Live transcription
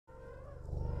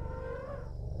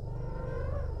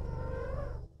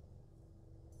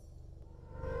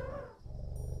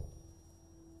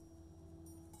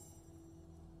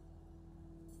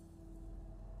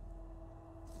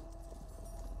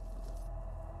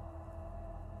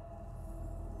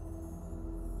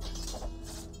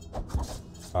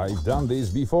I've done this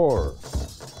before.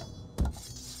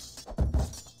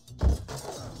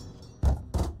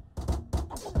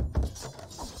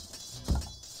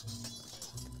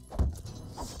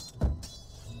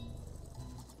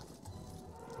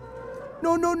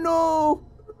 No, no, no!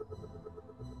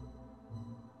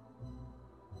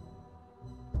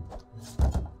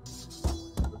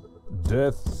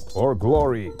 Death or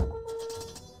glory?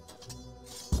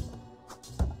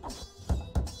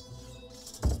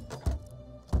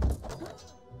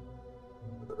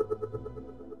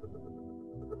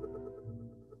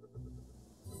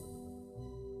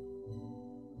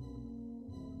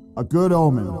 A good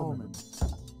omen.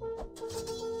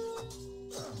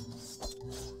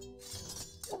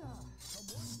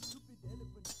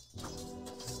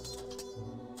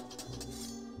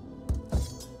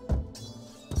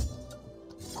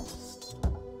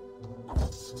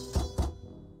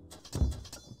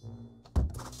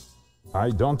 I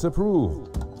don't approve.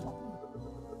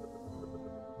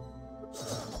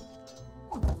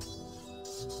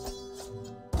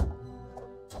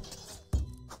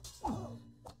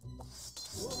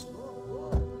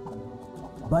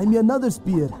 Buy me another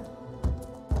spear.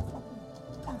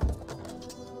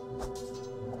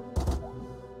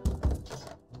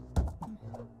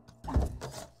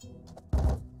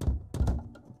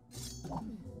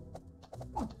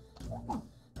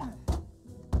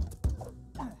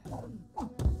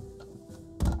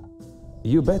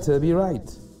 You better be right.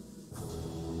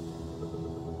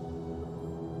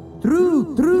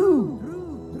 True, true.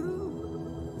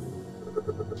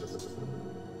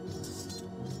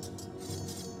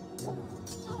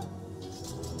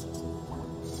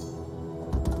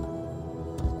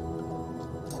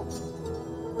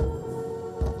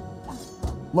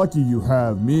 Lucky you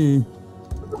have me.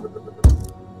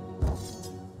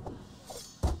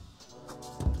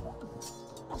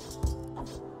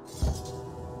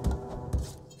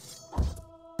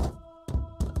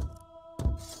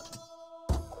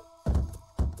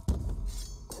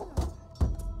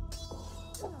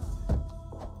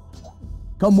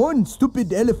 Come on,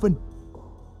 stupid elephant.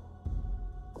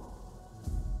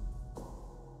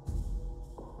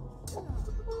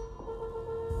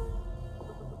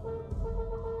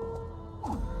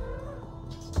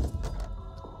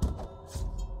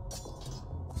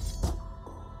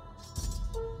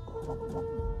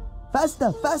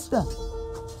 Faster, faster.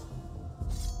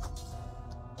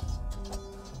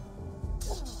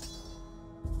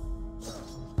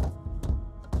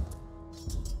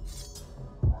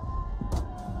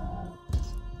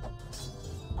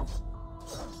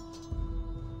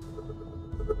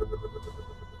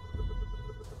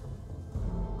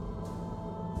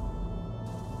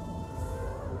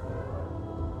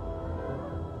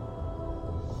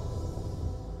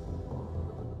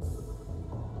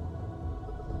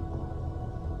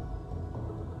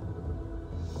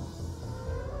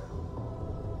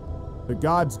 The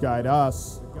gods guide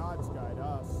us.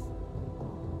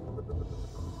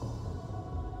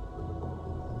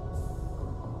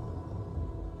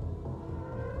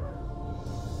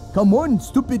 Come on,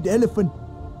 stupid elephant.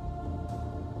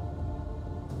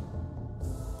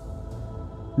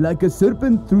 Like a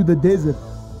serpent through the desert.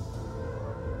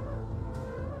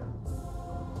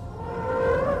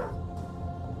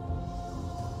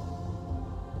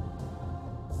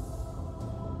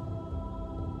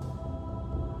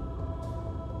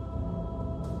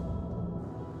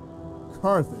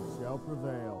 Carthage shall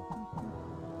prevail.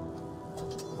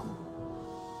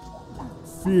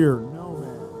 Fear no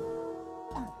man.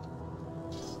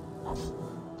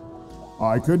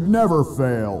 I could never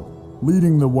fail,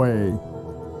 leading the way.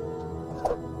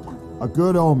 A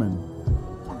good omen.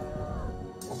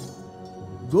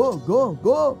 Go, go,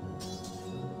 go.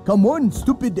 Come on,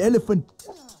 stupid elephant.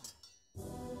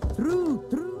 Through,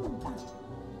 through.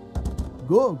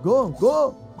 Go, go,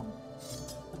 go.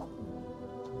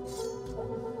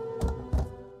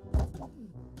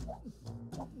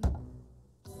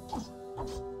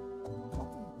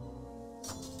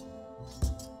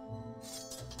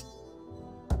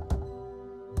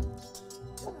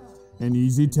 An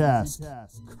easy task.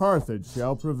 Carthage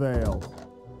shall prevail.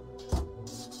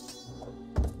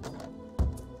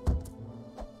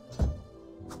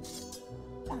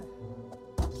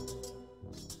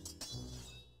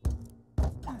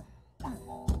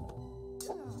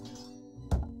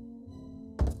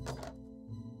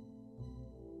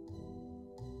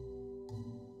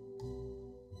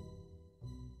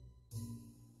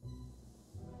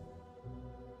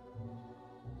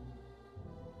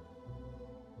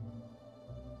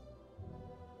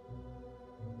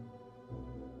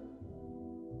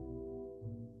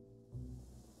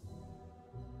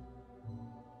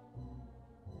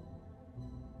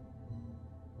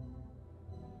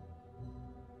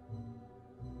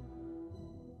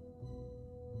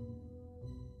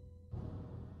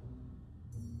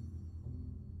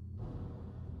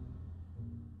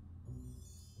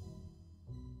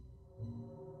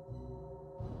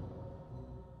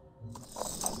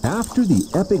 After the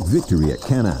epic victory at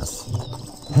Cannas,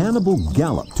 Hannibal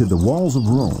galloped to the walls of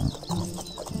Rome.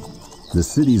 The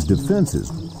city's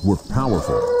defenses were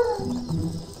powerful.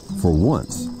 For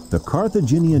once, the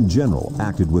Carthaginian general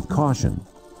acted with caution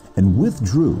and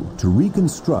withdrew to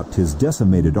reconstruct his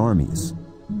decimated armies.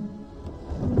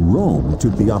 Rome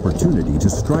took the opportunity to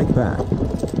strike back.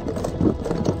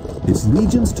 Its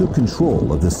legions took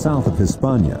control of the south of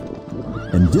Hispania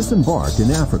and disembarked in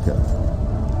Africa.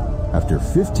 After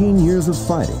 15 years of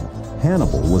fighting,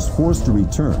 Hannibal was forced to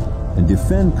return and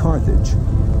defend Carthage.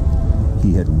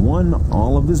 He had won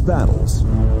all of his battles,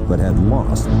 but had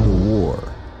lost the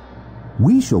war.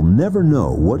 We shall never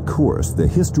know what course the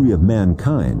history of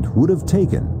mankind would have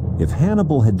taken if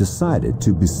Hannibal had decided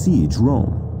to besiege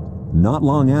Rome. Not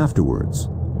long afterwards,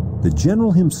 the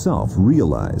general himself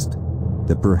realized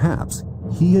that perhaps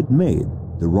he had made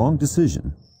the wrong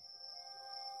decision.